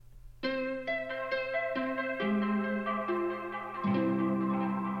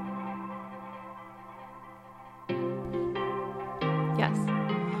Yes.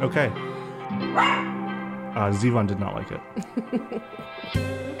 Okay. Zevon did not like it.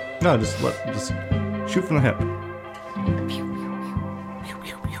 No, just shoot from the hip.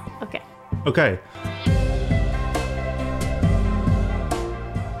 Okay. Okay.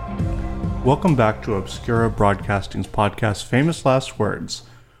 Welcome back to Obscura Broadcasting's podcast, Famous Last Words,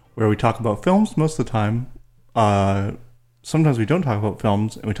 where we talk about films most of the time. Sometimes we don't talk about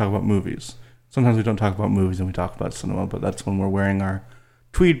films and we talk about movies. Sometimes we don't talk about movies and we talk about cinema, but that's when we're wearing our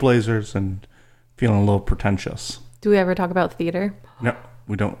tweed blazers and feeling a little pretentious. Do we ever talk about theater? No,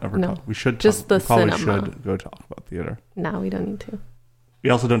 we don't ever talk. We should just talk. the cinema. We probably should go talk about theater. No, we don't need to. We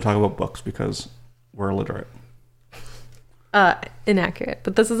also don't talk about books because we're illiterate. Inaccurate.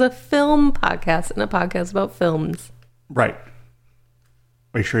 But this is a film podcast and a podcast about films. Right.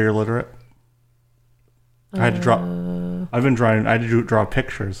 Are you sure you're illiterate? I had to draw. I've been drawing. I had to draw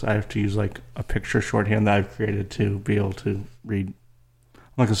pictures. I have to use like a picture shorthand that I've created to be able to read. I'm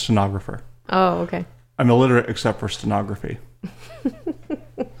like a stenographer. Oh, okay. I'm illiterate except for stenography.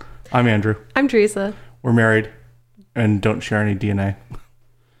 I'm Andrew. I'm Teresa. We're married and don't share any DNA.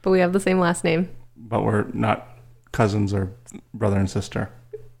 But we have the same last name. But we're not cousins or brother and sister.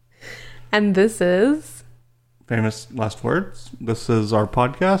 And this is... Famous Last Words. This is our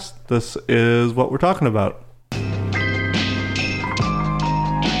podcast. This is what we're talking about.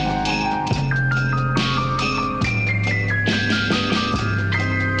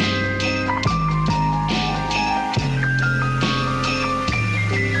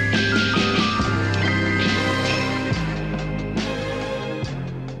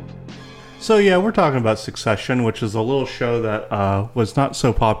 So yeah, we're talking about Succession, which is a little show that was not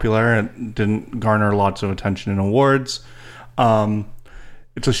so popular and didn't garner lots of attention in awards.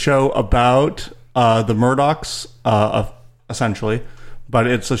 It's a show about the Murdochs, essentially, but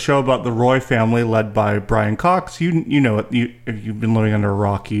it's a show about the Roy family led by Brian Cox. You know it. If you've been living under a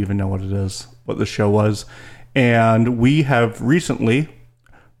rock, you even know what it is, what the show was. And we have recently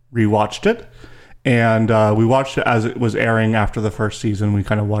rewatched it. And we watched it as it was airing after the first season. We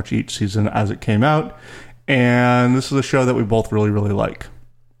kind of watch each season as it came out. And this is a show that we both really, really like.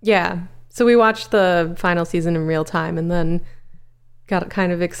 Yeah. So we watched the final season in real time and then got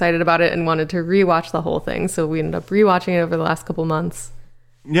kind of excited about it and wanted to rewatch the whole thing. So we ended up rewatching it over the last couple months.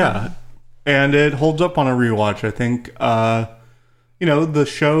 Yeah. And it holds up on a rewatch. I think, the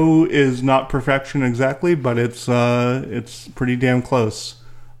show is not perfection exactly, but it's pretty damn close.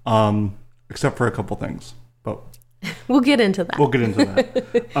 Except for a couple things, but we'll get into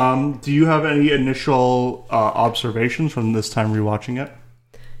that. Do you have any initial observations from this time rewatching it?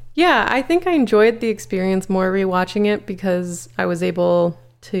 Yeah, I think I enjoyed the experience more rewatching it because we were able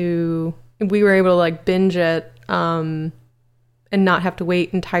to like binge it and not have to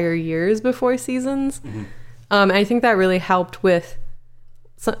wait entire years before seasons. Mm-hmm. I think that really helped with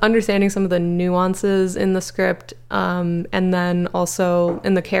understanding some of the nuances in the script, and then also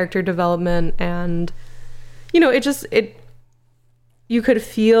in the character development, and you could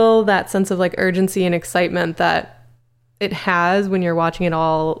feel that sense of like urgency and excitement that it has when you're watching it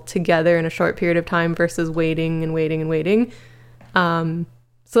all together in a short period of time versus waiting and waiting and waiting. So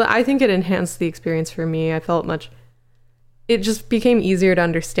I think it enhanced the experience for me. It just became easier to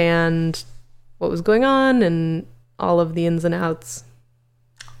understand what was going on and all of the ins and outs.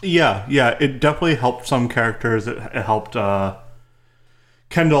 Yeah, it definitely helped some characters. It helped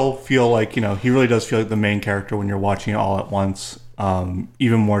Kendall feel like, he really does feel like the main character when you're watching it all at once.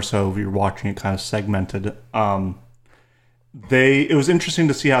 Even more so if you're watching it kind of segmented. It was interesting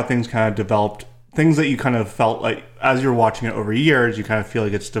to see how things kind of developed. Things that you kind of felt like, as you're watching it over years, you kind of feel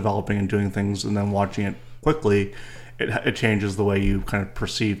like it's developing and doing things, and then watching it quickly, it changes the way you kind of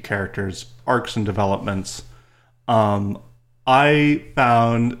perceive characters' arcs and developments. I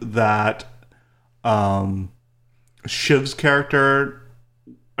found that Shiv's character,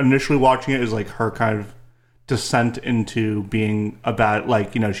 initially watching it, is like her kind of descent into being a bad,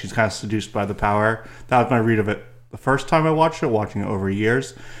 she's kind of seduced by the power. That was my read of it the first time I watched it, watching it over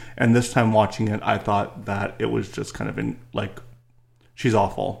years. And this time watching it, I thought that it was just kind of she's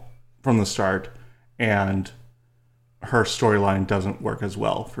awful from the start. And her storyline doesn't work as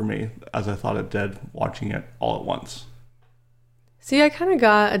well for me as I thought it did watching it all at once. See, I kind of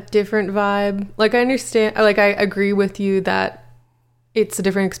got a different vibe. I understand, I agree with you that it's a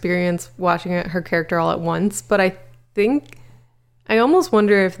different experience watching her character all at once, but I think, I almost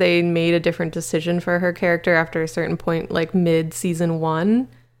wonder if they made a different decision for her character after a certain point, mid-season 1.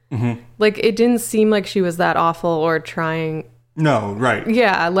 Mm-hmm. It didn't seem like she was that awful or trying. No, right.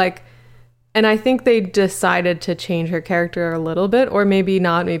 Yeah, And I think they decided to change her character a little bit, or maybe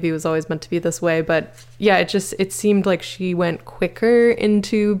not. Maybe it was always meant to be this way. But yeah, it seemed like she went quicker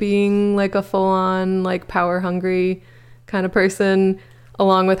into being like a full-on, like power hungry kind of person,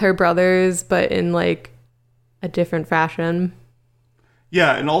 along with her brothers, but in like a different fashion.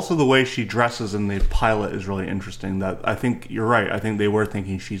 Yeah, and also the way she dresses in the pilot is really interesting. That I think you're right. I think they were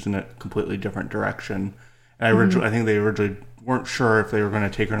thinking she's in a completely different direction. And I think they originally weren't sure if they were going to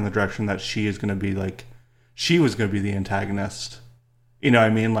take her in the direction that she is going to be like, she was going to be the antagonist. You know what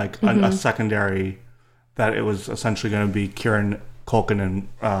I mean? Like a secondary, that it was essentially going to be Kieran Culkin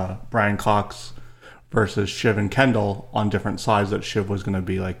and Brian Cox versus Shiv and Kendall on different sides, that Shiv was going to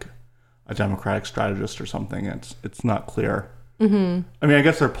be like a Democratic strategist or something. It's not clear. Mm-hmm. I mean, I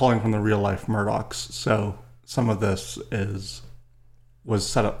guess they're pulling from the real life Murdochs, so some of this was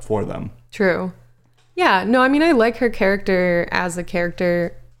set up for them. True. Yeah, no, I mean, I like her character as a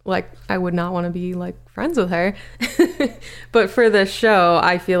character. Like, I would not want to be, like, friends with her. But for this show,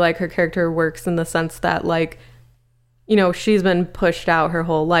 I feel like her character works in the sense that, like, you know, she's been pushed out her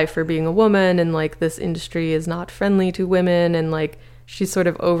whole life for being a woman, and, like, this industry is not friendly to women, and, like, she's sort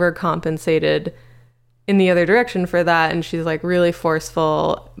of overcompensated in the other direction for that, and she's, like, really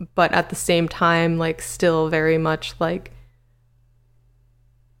forceful, but at the same time, like, still very much, like,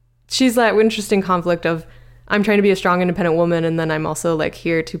 she's that interesting conflict of, I'm trying to be a strong, independent woman, and then I'm also, like,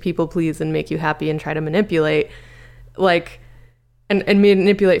 here to people please and make you happy and try to manipulate, like, and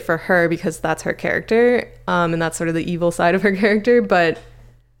manipulate for her because that's her character, and that's sort of the evil side of her character. But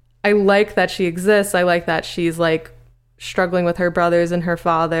I like that she exists. I like that she's, like, struggling with her brothers and her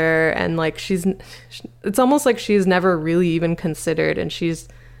father, and, like, it's almost like she's never really even considered, and she's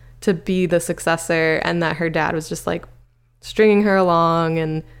to be the successor, and that her dad was just, like, stringing her along,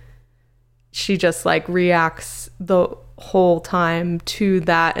 and she just, like, reacts the whole time to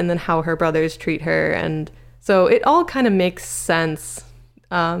that, and then how her brothers treat her. And so it all kind of makes sense,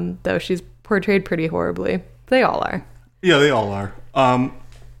 though she's portrayed pretty horribly. They all are. Yeah, they all are.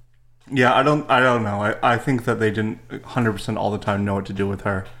 Yeah, I don't know. I think that they didn't 100% all the time know what to do with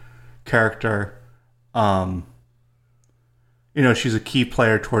her character. You know, she's a key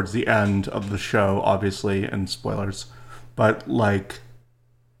player towards the end of the show, obviously, and spoilers. But, like,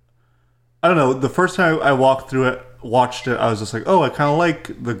 I don't know. The first time I watched it, I was just like, oh, I kind of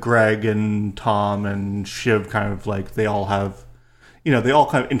like the Greg and Tom and Shiv kind of, like, they all have, you know, they all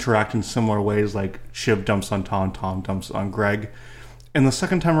kind of interact in similar ways. Like, Shiv dumps on Tom, Tom dumps on Greg. And the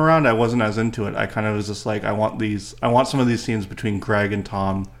second time around, I wasn't as into it. I kind of was just like, I want some of these scenes between Greg and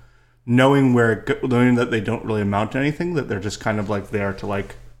Tom, knowing that they don't really amount to anything, that they're just kind of, like, there to,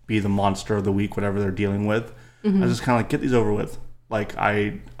 like, be the monster of the week, whatever they're dealing with. Mm-hmm. I was just kind of like, get these over with. Like,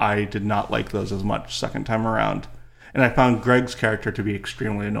 I did not like those as much second time around. And I found Greg's character to be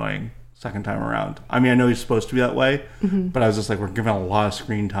extremely annoying second time around. I mean, I know he's supposed to be that way, but I was just like, we're giving a lot of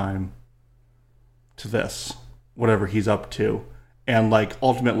screen time to this, whatever he's up to. And, like,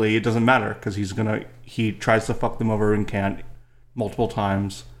 ultimately, it doesn't matter, because he tries to fuck them over and can't multiple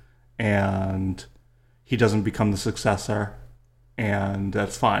times, and he doesn't become the successor. And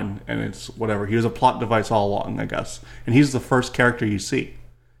that's fine, and it's whatever. He was a plot device all along, I guess. And he's the first character you see.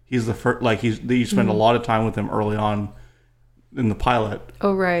 He's the first, like, you spend a lot of time with him early on in the pilot.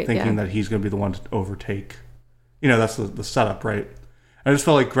 Oh, right, thinking that he's going to be the one to overtake. You know, that's the setup, right? I just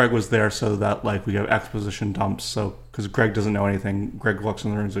felt like Greg was there so that, like, we have exposition dumps. So, because Greg doesn't know anything, Greg walks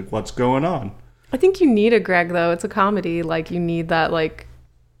in the room and is like, what's going on? I think you need a Greg, though. It's a comedy. Like, you need that, like,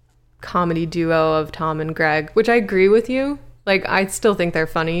 comedy duo of Tom and Greg, which I agree with you. Like, I still think they're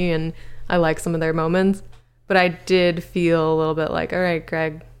funny, and I like some of their moments. But I did feel a little bit like, all right,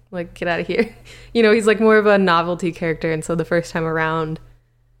 Greg, like, get out of here. You know, he's, like, more of a novelty character. And so the first time around,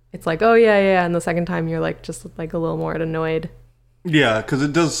 it's like, oh, yeah, yeah. And the second time, you're, like, just, like, a little more annoyed. Yeah, because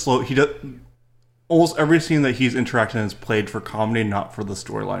it does slow. Almost every scene that he's interacting in is played for comedy, not for the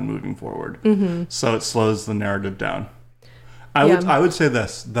storyline moving forward. Mm-hmm. So it slows the narrative down. I would say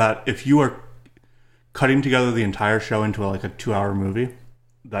this, that if you are cutting together the entire show into like a 2-hour movie,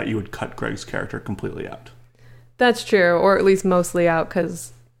 that you would cut Greg's character completely out. That's true, or at least mostly out,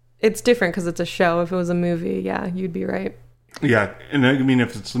 because it's different because it's a show. If it was a movie, yeah, you'd be right. Yeah, and I mean,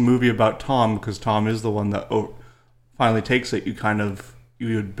 if it's a movie about Tom, because Tom is the one that finally takes it,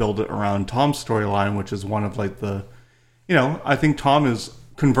 you would build it around Tom's storyline, which is one of, like, the, you know, I think Tom is,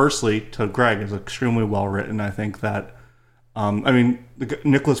 conversely to Greg, is extremely well written. I think that, I mean,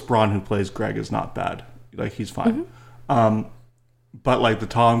 Nicholas Braun, who plays Greg, is not bad. Like, he's fine. Mm-hmm. But, like, the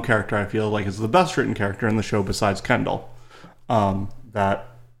Tom character, I feel like, is the best written character in the show besides Kendall. That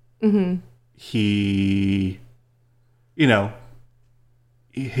he, you know,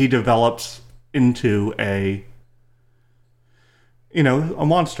 he develops into a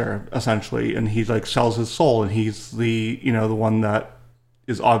monster essentially, and he like sells his soul, and he's the the one that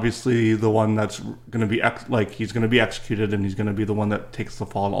is obviously the one that's going to be he's going to be executed, and he's going to be the one that takes the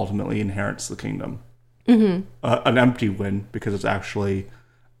fall and ultimately inherits the kingdom. Mm-hmm. An empty win, because it's actually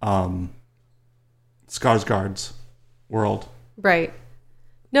Skarsgård's world. Right.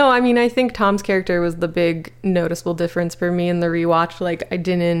 No, I mean, I think Tom's character was the big noticeable difference for me in the rewatch. Like, I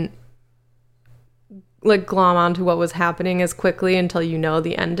didn't like glom onto what was happening as quickly until you know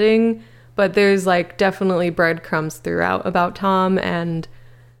the ending, but there's like definitely breadcrumbs throughout about Tom, and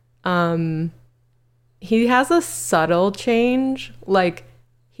he has a subtle change. Like,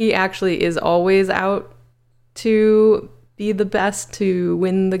 he actually is always out to be the best, to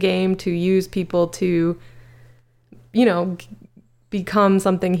win the game, to use people to become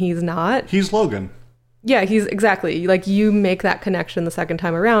something he's not. He's Logan. Yeah, he's exactly. Like, you make that connection the second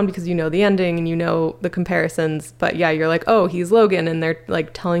time around because you know the ending and you know the comparisons. But yeah, you're like, oh, he's Logan. And they're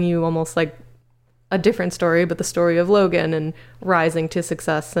like telling you almost like a different story, but the story of Logan and rising to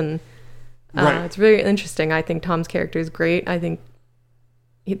success. And right. It's very interesting. I think Tom's character is great. I think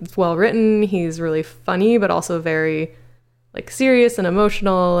it's well written. He's really funny, but also very like serious and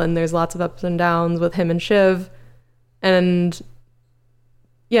emotional. And there's lots of ups and downs with him and Shiv. And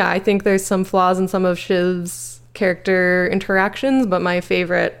yeah, I think there's some flaws in some of Shiv's character interactions, but my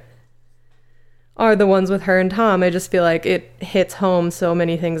favorite are the ones with her and Tom. I just feel like it hits home so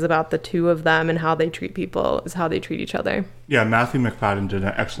many things about the two of them, and how they treat people is how they treat each other. Yeah, Matthew McFadden did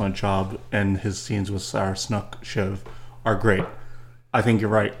an excellent job, and his scenes with Sarah Snook Shiv are great. I think you're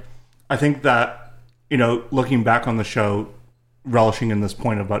right. I think that, looking back on the show, relishing in this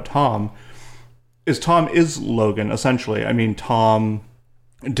point about Tom is Logan, essentially. I mean, Tom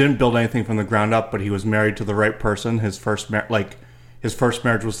didn't build anything from the ground up, but he was married to the right person. His first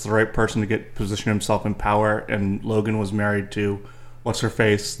marriage was the right person to position himself in power, and Logan was married to what's her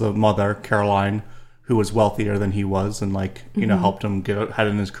face, the mother, Caroline, who was wealthier than he was, and helped him get ahead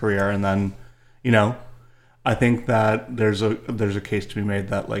in his career. And then, I think that there's a case to be made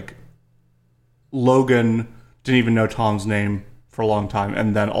that like Logan didn't even know Tom's name for a long time,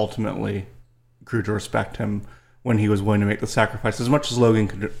 and then ultimately grew to respect him when he was willing to make the sacrifice, as much as Logan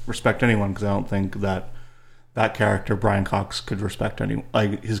could respect anyone, because I don't think that character, Brian Cox, could respect anyone.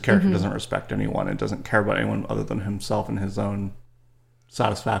 Like, his character doesn't respect anyone. It doesn't care about anyone other than himself and his own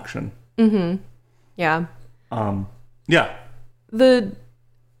satisfaction. Mm-hmm. Yeah. Yeah.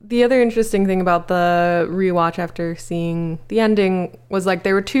 The other interesting thing about the rewatch after seeing the ending was, like,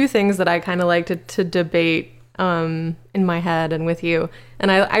 there were two things that I kind of liked to debate in my head and with you.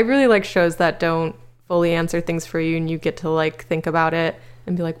 And I really like shows that don't fully answer things for you, and you get to like think about it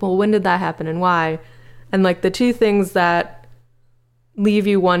and be like, well, when did that happen and why? And like the two things that leave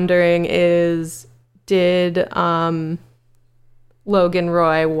you wondering is, did Logan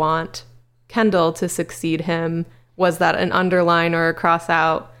Roy want Kendall to succeed him? Was that an underline or a cross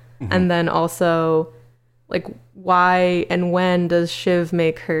out? Mm-hmm. And then also, like, why and when does Shiv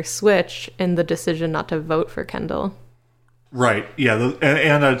make her switch in the decision not to vote for Kendall? Right, yeah,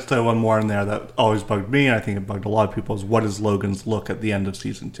 and I'd say one more in there that always bugged me, and I think it bugged a lot of people, is what is Logan's look at the end of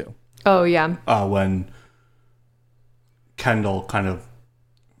season 2? Oh, yeah. When Kendall kind of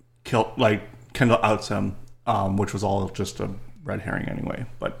Kendall outs him, which was all just a red herring anyway,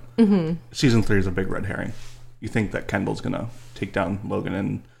 but season 3 is a big red herring. You think that Kendall's gonna take down Logan,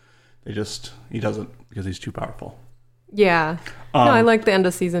 and he doesn't, because he's too powerful. Yeah. No, I like the end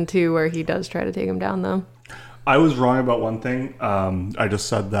of season 2 where he does try to take him down, though. I was wrong about one thing. I just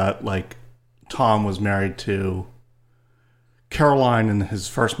said that, like, Tom was married to Caroline in his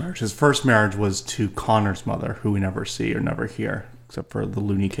first marriage. His first marriage was to Connor's mother, who we never see or never hear, except for the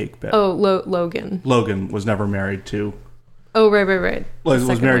loony cake bit. Oh, Logan. Logan was never married to... Oh, right.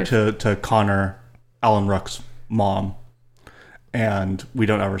 Was married to Connor, Alan Ruck's mom, and we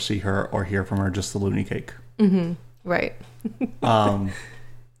don't ever see her or hear from her, just the loony cake. Mm-hmm. Right. I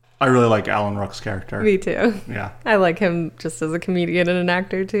really like Alan Ruck's character. Me too. Yeah. I like him just as a comedian and an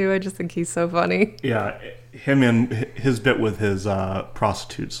actor too. I just think he's so funny. Yeah. Him and his bit with his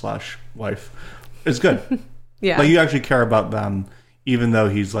prostitute/wife is good. Yeah. Like, you actually care about them, even though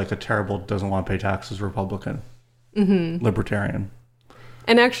he's like a terrible, doesn't want to pay taxes Republican. Mm-hmm. Libertarian.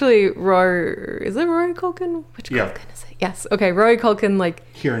 And actually, is it Rory Culkin? Which yeah. Culkin is it? Yes. Okay, Rory Culkin,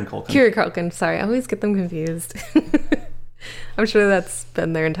 like... Kieran Culkin. Kieran Culkin, sorry. I always get them confused. I'm sure that's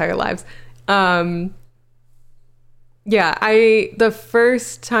been their entire lives. Yeah, the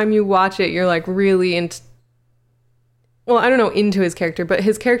first time you watch it, you're like really into... Well, I don't know, into his character, but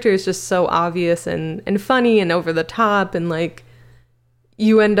his character is just so obvious and funny and over the top, and like...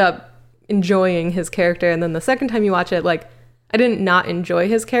 you end up enjoying his character, and then the second time you watch it, like, I didn't not enjoy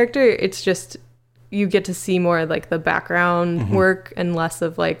his character. It's just you get to see more like the background work and less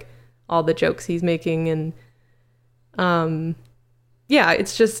of like all the jokes he's making. And yeah,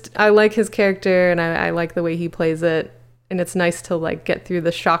 it's just, I like his character, and I like the way he plays it. And it's nice to like get through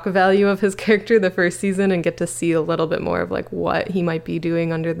the shock value of his character the first season and get to see a little bit more of like what he might be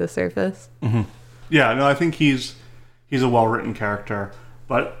doing under the surface. Yeah, no, I think he's a well-written character.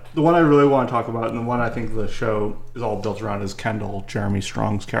 But the one I really want to talk about, and the one I think the show is all built around, is Kendall, Jeremy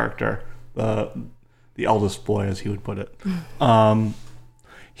Strong's character, the eldest boy, as he would put it.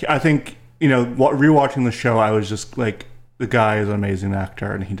 I think, rewatching the show, I was just like, the guy is an amazing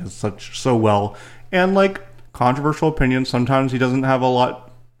actor, and he does so well. And like, controversial opinions, sometimes he doesn't have a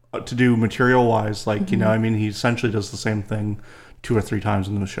lot to do material-wise. Like, he essentially does the same thing 2 or 3 times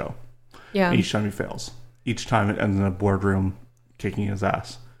in the show. Yeah. And each time he fails. Each time it ends in a boardroom kicking his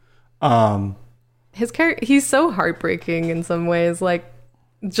ass. His character, he's so heartbreaking in some ways. Like,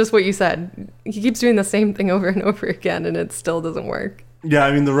 just what you said. He keeps doing the same thing over and over again, and it still doesn't work. Yeah,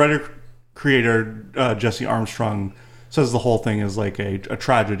 I mean, the writer-creator, Jesse Armstrong, says the whole thing is like a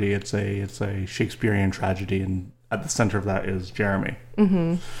tragedy. It's a Shakespearean tragedy, and at the center of that is Jeremy.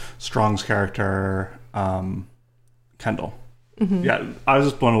 Strong's character, Kendall. Yeah, I was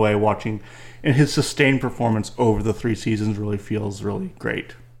just blown away watching, and his sustained performance over the 3 seasons really feels really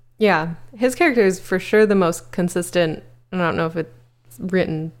great. Yeah, his character is for sure the most consistent. I don't know if it's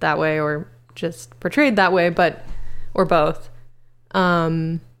written that way or just portrayed that way, or both.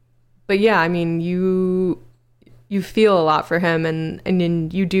 But yeah, I mean, you feel a lot for him,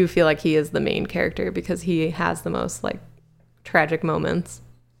 and you do feel like he is the main character because he has the most like tragic moments.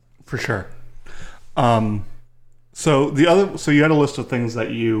 For sure. So you had a list of things that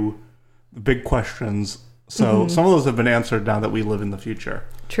the big questions. So some of those have been answered now that we live in the future.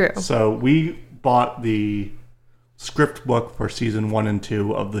 True. So we bought the script book for season 1 and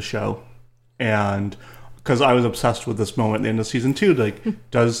 2 of the show, and because I was obsessed with this moment at the end of season 2, like,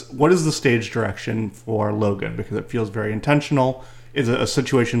 what is the stage direction for Logan? Because it feels very intentional. Is it a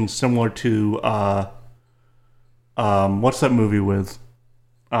situation similar to what's that movie with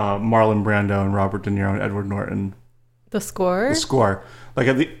Marlon Brando and Robert De Niro and Edward Norton? The Score? The Score. Like,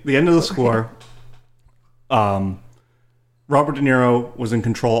 at the end of the Score, Robert De Niro was in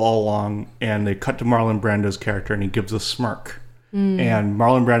control all along, and they cut to Marlon Brando's character, and he gives a smirk. And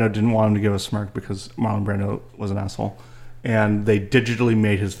Marlon Brando didn't want him to give a smirk because Marlon Brando was an asshole. And they digitally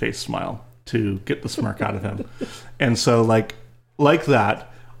made his face smile to get the smirk out of him. And so, like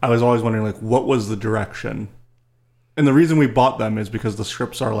that, I was always wondering, like, what was the direction? And the reason we bought them is because the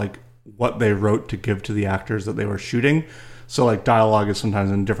scripts are, like, what they wrote to give to the actors that they were shooting. So, like, dialogue is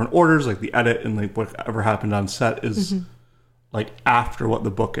sometimes in different orders. Like, the edit and, like, whatever happened on set is, like, after what the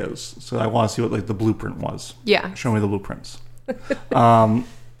book is. So I want to see what, like, the blueprint was. Yeah. Show me the blueprints.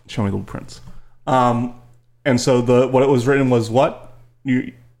 Show me the blueprints. And so what it was written was what? Do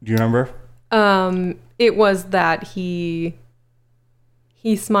you remember? It was that he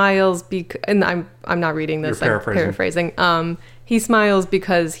smiles and I'm not reading this. You're I'm paraphrasing. He smiles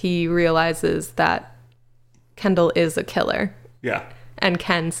because he realizes that Kendall is a killer. Yeah. And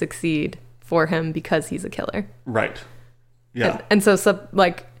can succeed for him because he's a killer. Right. Yeah. And so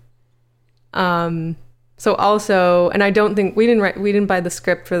so also, and I don't think we didn't buy the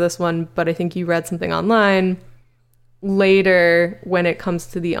script for this one, but I think you read something online later when it comes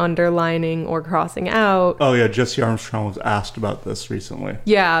to the underlining or crossing out. Oh yeah, Jesse Armstrong was asked about this recently.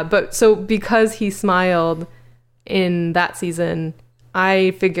 Yeah, but so because he smiled in that season,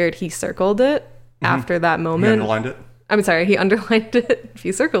 I figured he circled it after that moment. He underlined it? I'm sorry, he underlined it. If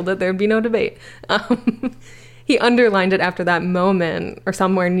he circled it, there'd be no debate. He underlined it after that moment or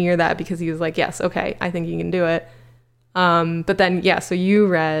somewhere near that because he was like, yes, okay, I think you can do it. But then, yeah, so you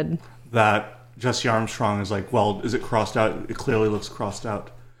read that Jesse Armstrong is like, well, is it crossed out? It clearly looks crossed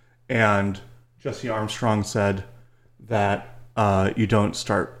out. And Jesse Armstrong said that you don't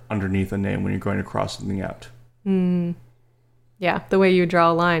start underneath a name when you're going to cross something out. Yeah, the way you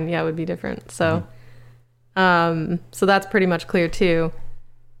draw a line, yeah, would be different. So, so that's pretty much clear too.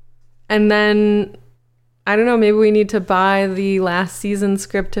 And then, I don't know, maybe we need to buy the last season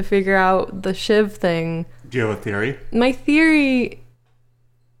script to figure out the Shiv thing. Do you have a theory? My theory...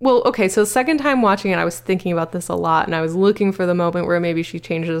 Well, okay, so second time watching it, I was thinking about this a lot, and I was looking for the moment where maybe she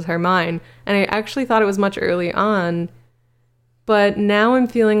changes her mind. And I actually thought it was much early on. But now I'm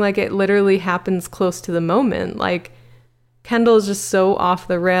feeling like it literally happens close to the moment. Like, Kendall is just so off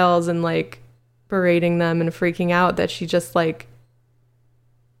the rails and, like, berating them and freaking out that she just, like...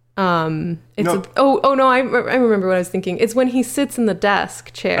 It's No. no, I remember what I was thinking. It's when he sits in the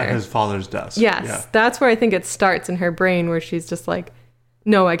desk chair. At his father's desk. Yes, Yeah. that's where I think it starts in her brain, where she's just like,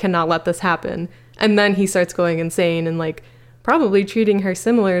 no, I cannot let this happen. And then he starts going insane and like probably treating her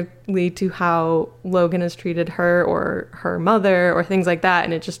similarly to how Logan has treated her or her mother or things like that.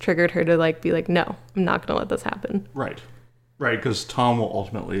 And it just triggered her to like be like, no, I'm not going to let this happen. Right. Right, because Tom will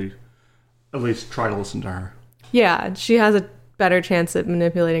ultimately at least try to listen to her. Yeah, she has a better chance at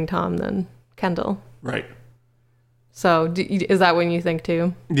manipulating Tom than Kendall. Right. So is that when you think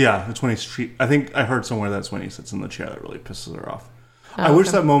too? Yeah, it's when I think I heard somewhere that's when he sits in the chair that really pisses her off. Oh, I wish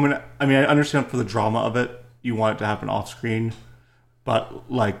that moment, I mean, I understand for the drama of it, you want it to happen off screen,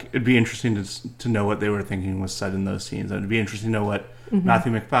 but like, it'd be interesting to know what they were thinking was said in those scenes. And it'd be interesting to know what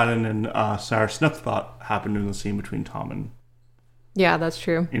Matthew McFadden and Sarah Snook thought happened in the scene between Tom and... Yeah, that's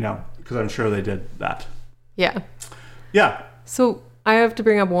true. You know, because I'm sure they did that. Yeah. Yeah. So I have to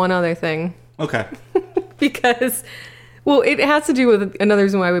bring up one other thing. Okay. Because, well, it has to do with another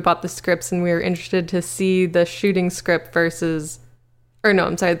reason why we bought the scripts, and we were interested to see the shooting script versus, or no,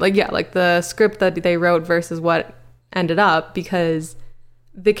 I'm sorry, like the script that they wrote versus what ended up, because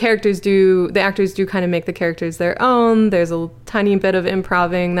the actors do kind of make the characters their own. There's a tiny bit of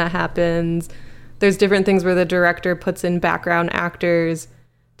improving that happens. There's different things where the director puts in background actors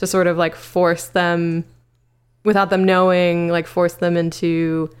to sort of like force them, without them knowing, like force them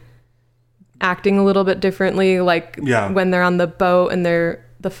into acting a little bit differently. Like when they're on the boat and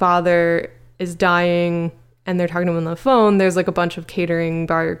the father is dying and they're talking to him on the phone, there's like a bunch of catering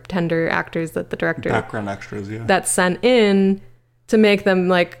bartender actors that the director... Background extras, yeah. That sent in to make them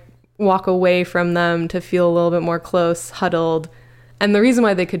like walk away from them to feel a little bit more close, huddled. And the reason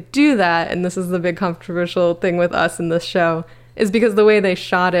why they could do that, and this is the big controversial thing with us in this show, is because the way they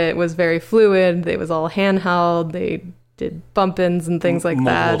shot it was very fluid. It was all handheld. They did bump-ins and things like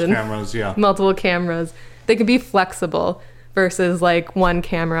that. Multiple cameras, yeah. Multiple cameras. They could be flexible versus like one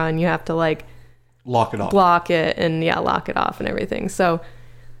camera and you have to like... Lock it off. Block it and lock it off and everything. So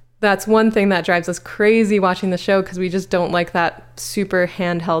that's one thing that drives us crazy watching the show, because we just don't like that super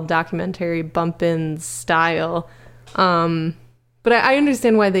handheld documentary bump-in style. But I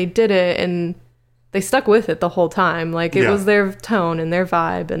understand why they did it, and they stuck with it the whole time. Like, it was their tone and their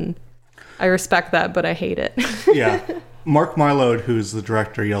vibe, and I respect that, but I hate it. Yeah. Mark Mylod, who's the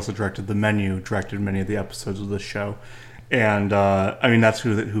director, he also directed The Menu, directed many of the episodes of this show. And, I mean, that's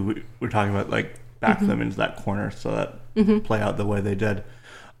who we're talking about, like, back them into that corner so that play out the way they did.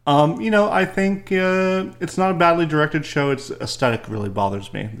 You know, I think it's not a badly directed show. Its aesthetic really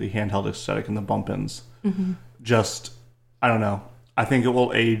bothers me, the handheld aesthetic and the bump-ins. Just, I don't know. I think it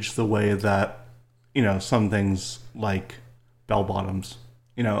will age the way that, you know, some things like bell bottoms.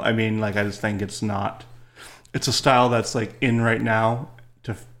 You know, I mean, like, I just think it's a style that's like in right now.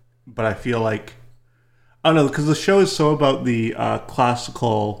 But I feel like, I don't know, because the show is so about the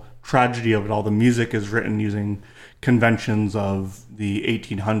classical tragedy of it all. The music is written using conventions of the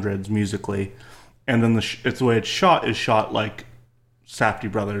 1800s musically, and then it's the way it's shot is shot like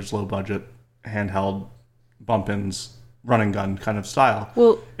Safdie Brothers low budget handheld bump-ins run and gun kind of style.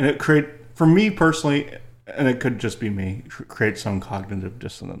 Well, and it for me personally, and it could just be me, create some cognitive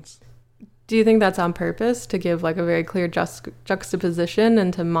dissonance. Do you think that's on purpose, to give like a very clear juxtaposition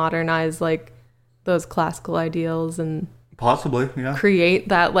and to modernize like those classical ideals and possibly, yeah, create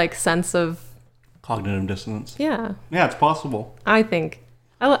that like sense of cognitive dissonance? Yeah, it's possible. I think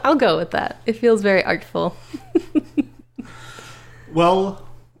I'll go with that. It feels very artful. Well,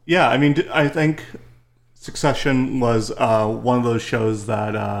 yeah, I mean, I think Succession was one of those shows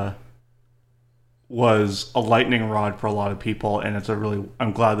that was a lightning rod for a lot of people, and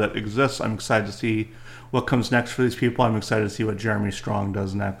I'm glad that it exists. I'm excited to see what comes next for these people. I'm excited to see what Jeremy Strong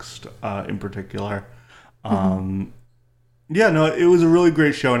does next, in particular. Yeah, no, it was a really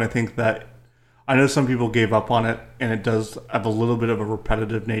great show, and I think that I know some people gave up on it, and it does have a little bit of a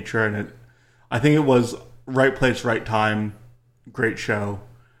repetitive nature, and I think it was right place, right time, great show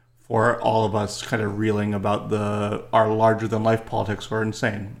for all of us kind of reeling about our larger than life politics were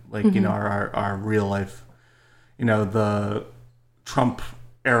insane. Like, you know, our real life, you know, the Trump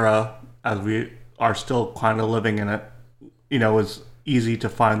era, as we are still kind of living in it, you know, it's easy to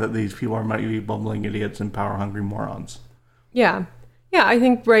find that these people might be bumbling idiots and power hungry morons. Yeah. Yeah, I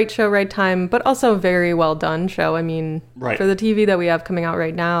think right show, right time, but also a very well done show. I mean, for the TV that we have coming out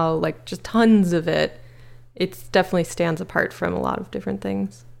right now, like just tons of it, it definitely stands apart from a lot of different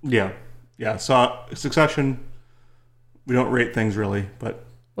things. Yeah. Yeah. So Succession, we don't rate things really, but...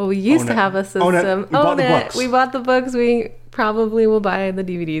 Well, we used to have a system. We bought the books. We bought the books. We probably will buy the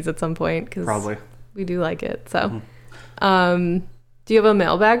DVDs at some point because probably we do like it. So, Do you have a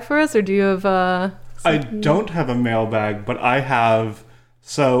mailbag for us, or do you have I don't have a mailbag, but I have...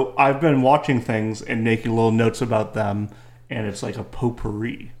 So I've been watching things and making little notes about them, and it's like a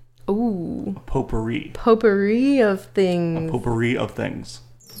potpourri. Ooh. A potpourri. Potpourri of things. A potpourri of things.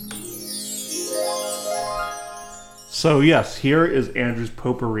 So yes, here is Andrew's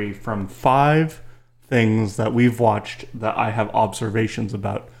potpourri from 5 things that we've watched that I have observations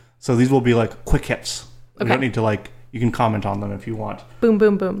about. So these will be like quick hits. We don't need to like... You can comment on them if you want. Boom,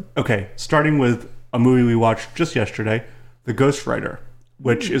 boom, boom. Okay, starting with a movie we watched just yesterday, The Ghostwriter,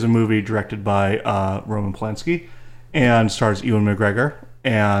 which is a movie directed by Roman Polanski and stars Ewan McGregor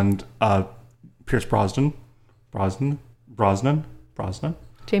and Pierce Brosnan. James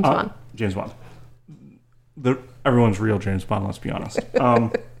Bond. James Bond. Everyone's real James Bond, let's be honest.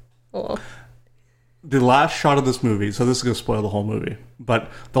 Oh. The last shot of this movie, so this is going to spoil the whole movie,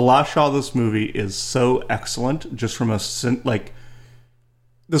 but the last shot of this movie is so excellent just from like...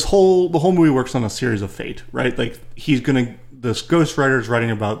 the whole movie works on a series of fate, right? Like this ghostwriter is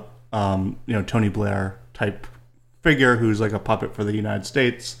writing about, Tony Blair type figure who's like a puppet for the United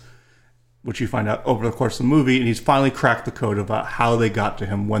States, which you find out over the course of the movie. And he's finally cracked the code about how they got to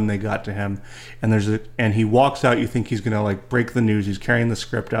him, when they got to him. And he walks out. You think he's going to like break the news. He's carrying the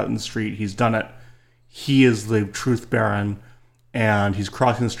script out in the street. He's done it. He is the truth baron, and he's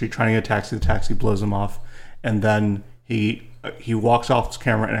crossing the street trying to get a taxi. The taxi blows him off. And then he walks off his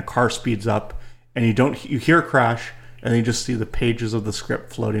camera and a car speeds up, and you hear a crash, and then you just see the pages of the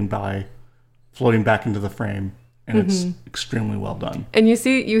script floating back into the frame, and it's extremely well done. And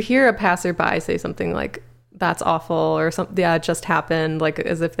you hear a passerby say something like, "That's awful," or something. Yeah, it just happened, like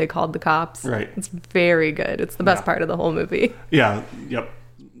as if they called the cops. Right. It's very good. It's the best part of the whole movie. Yeah. Yep.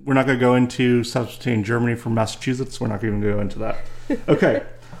 We're not going to go into substituting Germany for Massachusetts. We're not even going to go into that. Okay.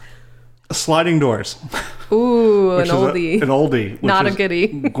 Sliding Doors. Ooh, an oldie. An oldie. Not a goodie.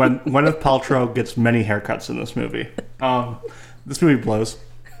 Gwyneth Paltrow gets many haircuts in this movie. This movie blows.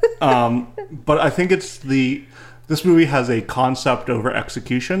 But I think this movie has a concept over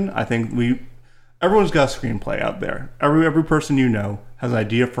execution. I think everyone's got a screenplay out there. Every person you know has an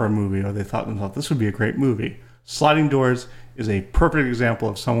idea for a movie, or they thought to themselves, this would be a great movie. Sliding Doors is a perfect example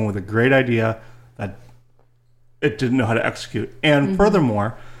of someone with a great idea that it didn't know how to execute. And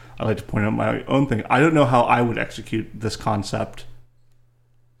furthermore, I like to point out my own thing. I don't know how I would execute this concept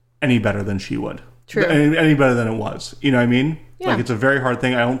any better than she would. True. Any better than it was. You know what I mean? Yeah. Like, it's a very hard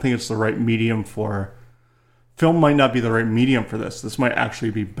thing. I don't think it's the right medium for... Film might not be the right medium for this. This might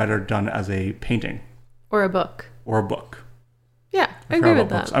actually be better done as a painting. Or a book. Yeah, I agree with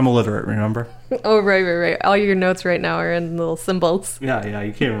that. Books. I'm illiterate, remember? Oh, right. All your notes right now are in little symbols. Yeah,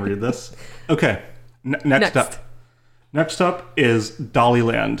 you can't even read this. Okay, next up. Next up is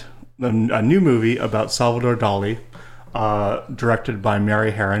Dollyland, a new movie about Salvador Dali, directed by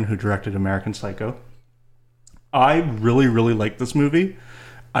Mary Harron, who directed American Psycho. I really, really like this movie.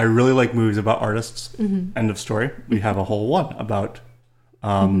 I really like movies about artists. End of story. We have a whole one about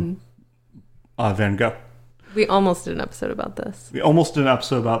Van Gogh. We almost did an episode about this.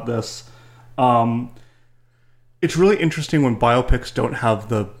 It's really interesting when biopics don't have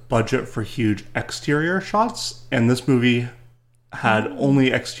the budget for huge exterior shots. And this movie had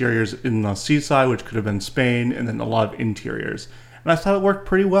only exteriors in the seaside, which could have been Spain, and then a lot of interiors. And I thought it worked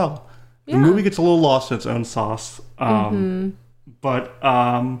pretty well. Yeah. The movie gets a little lost in its own sauce. But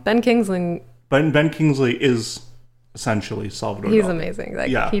Ben Kingsley is essentially Salvador Dali. He's amazing.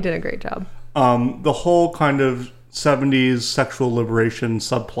 He did a great job. The whole kind of 70s sexual liberation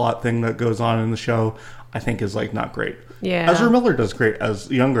subplot thing that goes on in the show, I think is like not great. Yeah. Ezra Miller does great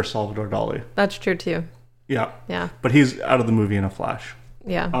as younger Salvador Dali. That's true too. Yeah. Yeah. But he's out of the movie in a flash.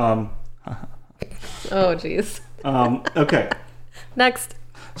 Yeah. Oh, jeez. Okay. Next.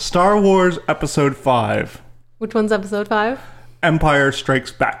 Star Wars Episode 5. Which one's Episode 5? Empire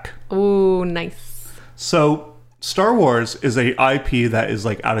Strikes Back. Ooh, nice. So, Star Wars is a IP that is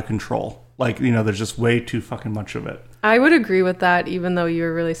like out of control. Like, there's just way too fucking much of it. I would agree with that, even though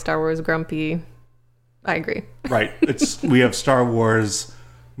you're really Star Wars grumpy. I agree. Right. We have Star Wars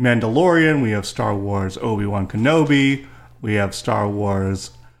Mandalorian. We have Star Wars Obi-Wan Kenobi. We have Star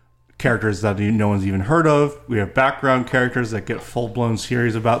Wars characters that no one's even heard of. We have background characters that get full-blown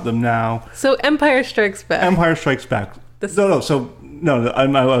series about them now. So Empire Strikes Back. I was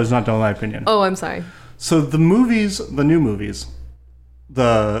not done with my opinion. Oh, I'm sorry. So the new movies,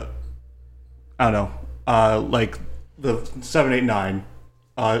 like the 7, 8, 9,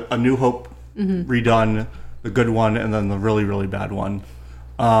 A New Hope redone, the good one, and then the really, really bad one.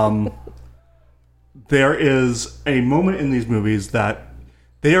 There is a moment in these movies that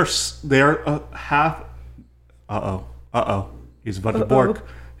they are half. He's about to bork.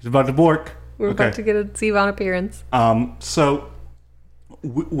 He's about to bork. We're about to get a Sivan appearance. So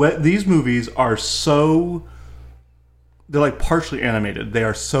these movies are so... They're like partially animated. They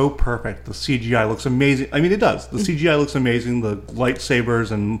are so perfect. The CGI looks amazing. I mean, it does. The CGI looks amazing. The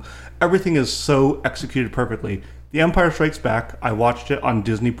lightsabers and everything is so executed perfectly. The Empire Strikes Back, I watched it on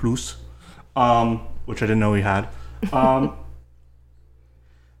Disney Plus, which I didn't know we had.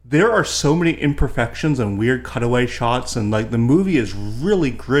 There are so many imperfections and weird cutaway shots, and like the movie is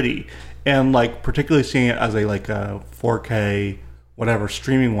really gritty. And like particularly seeing it as a 4K whatever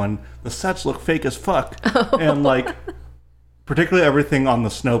streaming one, the sets look fake as fuck. And like particularly everything on the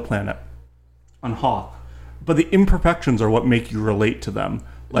snow planet on Hoth. But the imperfections are what make you relate to them.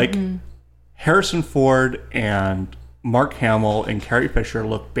 Like Harrison Ford and Mark Hamill and Carrie Fisher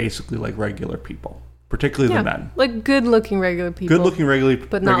look basically like regular people, particularly the men. Like good-looking regular people. Good-looking regular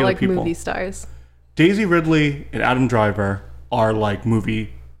but not like people. movie stars. Daisy Ridley and Adam Driver are like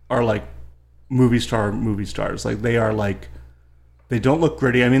movie stars. Like they don't look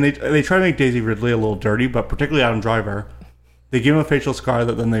gritty. I mean, they try to make Daisy Ridley a little dirty, but particularly Adam Driver, they give him a facial scar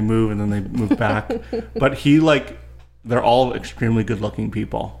that then they move and then they move back. But they're all extremely good-looking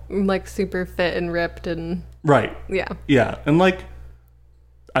people. Like super fit and ripped and... Right. Yeah. Yeah. And like,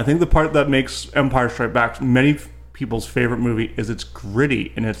 I think the part that makes Empire Strikes Back many people's favorite movie is it's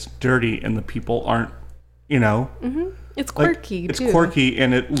gritty and it's dirty and the people aren't, It's quirky, It's too. quirky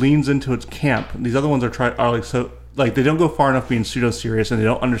and it leans into its camp. These other ones they don't go far enough being pseudo-serious and they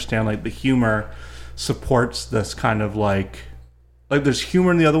don't understand like the humor supports this kind of like there's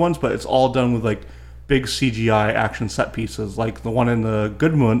humor in the other ones, but it's all done with like big CGI action set pieces, like the one in the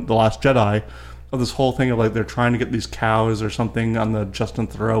Good Moon, The Last Jedi, of this whole thing of like they're trying to get these cows or something on the Justin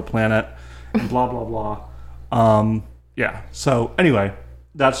Theroux planet, and blah blah blah. Yeah. So anyway,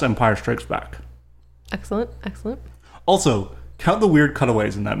 that's Empire Strikes Back. Excellent. Also, count the weird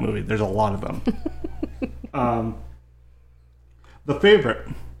cutaways in that movie. There's a lot of them. The Favorite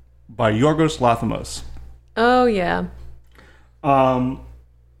by Yorgos Lanthimos. Oh yeah.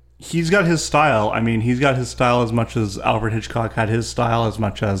 He's got his style. I mean, he's got his style as much as Alfred Hitchcock had his style, as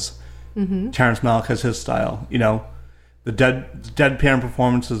much as Terrence Malick has his style. The deadpan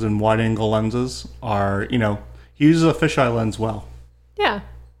performances and wide-angle lenses are, he uses a fisheye lens well. Yeah.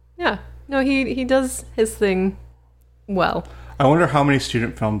 No, he does his thing well. I wonder how many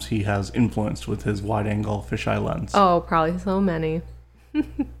student films he has influenced with his wide-angle fisheye lens. Oh, probably so many.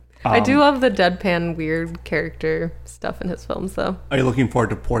 I do love the deadpan weird character stuff in his films, though. Are you looking forward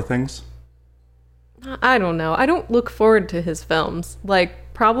to Poor Things? I don't know. I don't look forward to his films.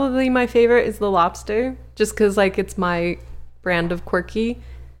 Like, probably my favorite is The Lobster, just because, like, it's my brand of quirky.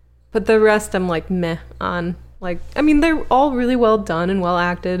 But the rest I'm, like, meh on. Like, I mean, they're all really well done and well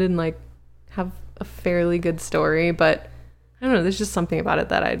acted and, like, have a fairly good story, but I don't know, there's just something about it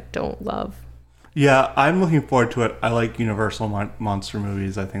that I don't love. Yeah, I'm looking forward to it. I like Universal monster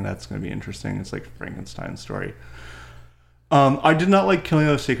movies. I think that's going to be interesting. It's like Frankenstein's story. I did not like Killing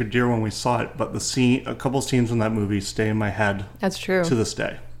of a Sacred Deer when we saw it, but a couple scenes from that movie stay in my head. That's true. To this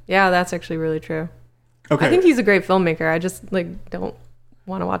day. Yeah, that's actually really true. Okay. I think he's a great filmmaker. I just don't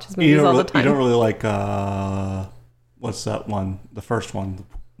want to watch his movies all the time. You don't really like what's that one? The first one,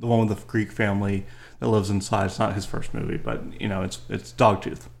 the one with the Greek family that lives inside. It's not his first movie, but it's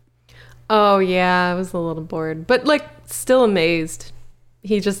Dogtooth. Oh yeah, I was a little bored, but like still amazed.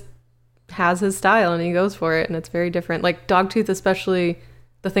 He just has his style and he goes for it, and it's very different. Like Dogtooth, especially,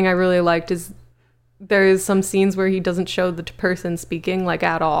 the thing I really liked is there is some scenes where he doesn't show the person speaking like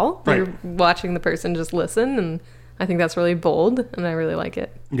at all. Right. You're watching the person just listen, and I think that's really bold, and I really like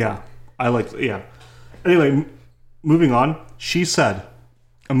it. Yeah, yeah. Anyway, moving on. She Said,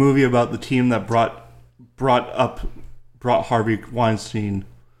 a movie about the team that brought Harvey Weinstein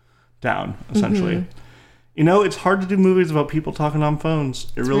down, essentially. It's hard to do movies about people talking on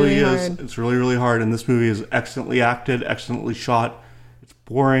phones. It really is. Hard. It's really, really hard. And this movie is excellently acted, excellently shot. It's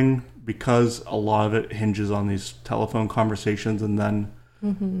boring because a lot of it hinges on these telephone conversations, and then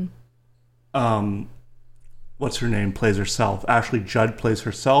what's her name plays herself. Ashley Judd plays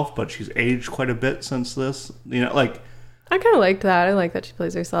herself, but she's aged quite a bit since this. I kind of liked that. I like that she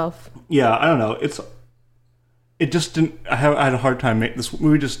plays herself. Yeah, I don't know. It just didn't. I had a hard time. This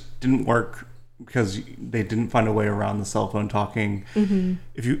movie just didn't work because they didn't find a way around the cell phone talking.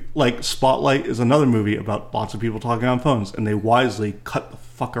 If you like, Spotlight is another movie about lots of people talking on phones, and they wisely cut the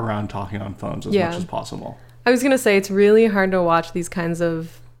fuck around talking on phones as much as possible. I was gonna say it's really hard to watch these kinds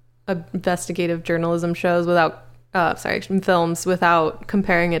of investigative journalism shows without films without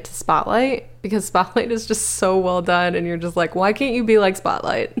comparing it to Spotlight, because Spotlight is just so well done, and you're just like, why can't you be like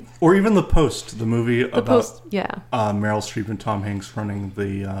Spotlight? Or even The Post, the movie about Meryl Streep and Tom Hanks running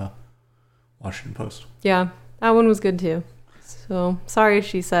the Washington Post. Yeah, that one was good too. So sorry,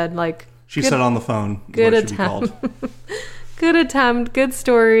 she said said on the phone. Good attempt. Good attempt. Good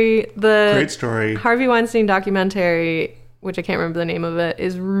story. Great story. Harvey Weinstein documentary, which I can't remember the name of it,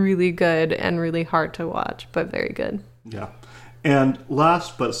 is really good and really hard to watch, but very good. Yeah. And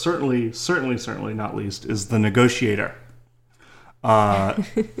last, but certainly not least, is The Negotiator.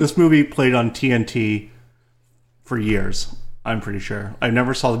 This movie played on TNT for years, I'm pretty sure. I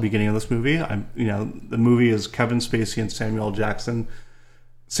never saw the beginning of this movie. The movie is Kevin Spacey and Samuel Jackson.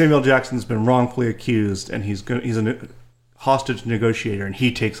 Samuel Jackson's been wrongfully accused, and he's a hostage negotiator, and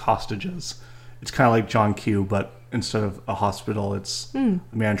he takes hostages. It's kind of like John Q, but instead of a hospital, it's a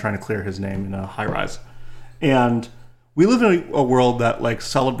man trying to clear his name in a high-rise. And we live in a world that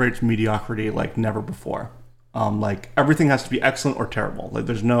celebrates mediocrity like never before. Everything has to be excellent or terrible.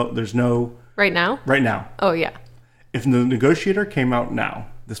 There's no Right now? Right now. Oh yeah. If The Negotiator came out now,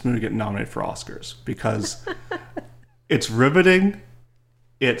 this movie would get nominated for Oscars because it's riveting,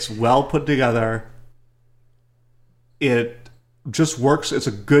 it's well put together, it just works. It's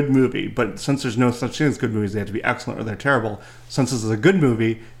a good movie, but since there's no such thing as good movies, they have to be excellent or they're terrible. Since this is a good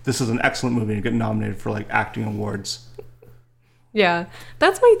movie, this is an excellent movie and get nominated for acting awards. Yeah,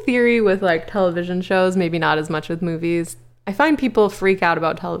 that's my theory with television shows, maybe not as much with movies. I find people freak out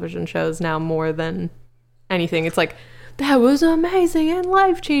about television shows now more than anything. It's like, that was amazing and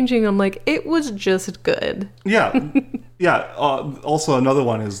life-changing. I'm like, it was just good. Yeah. Yeah. Also, another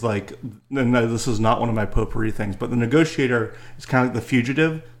one is and this is not one of my potpourri things, but The Negotiator is kind of like The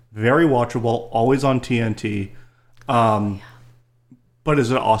Fugitive. Very watchable, always on TNT. But is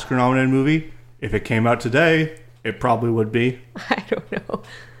it an Oscar-nominated movie? If it came out today, it probably would be. I don't know.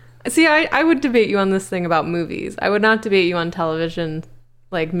 See, I would debate you on this thing about movies. I would not debate you on television,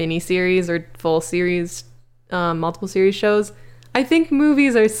 miniseries or full series, multiple series shows. I think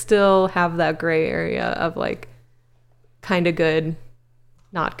movies still have that gray area of kind of good,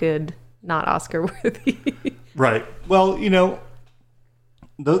 not Oscar worthy. Right. Well,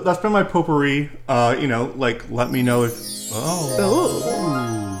 that's been my potpourri. Let me know if.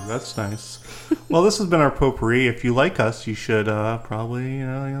 Oh, that's nice. Well, this has been our potpourri. If you like us, you should probably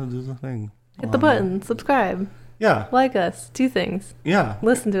do the thing. Hit the button, subscribe. Yeah. Like us. 2 things. Yeah.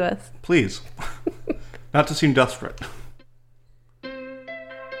 Listen to us. Please. Not to seem desperate.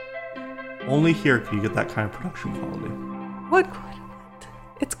 Only here can you get that kind of production quality. What?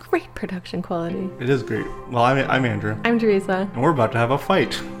 It's great production quality. It is great. Well, I'm Andrew. I'm Teresa. And we're about to have a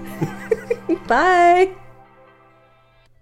fight. Bye.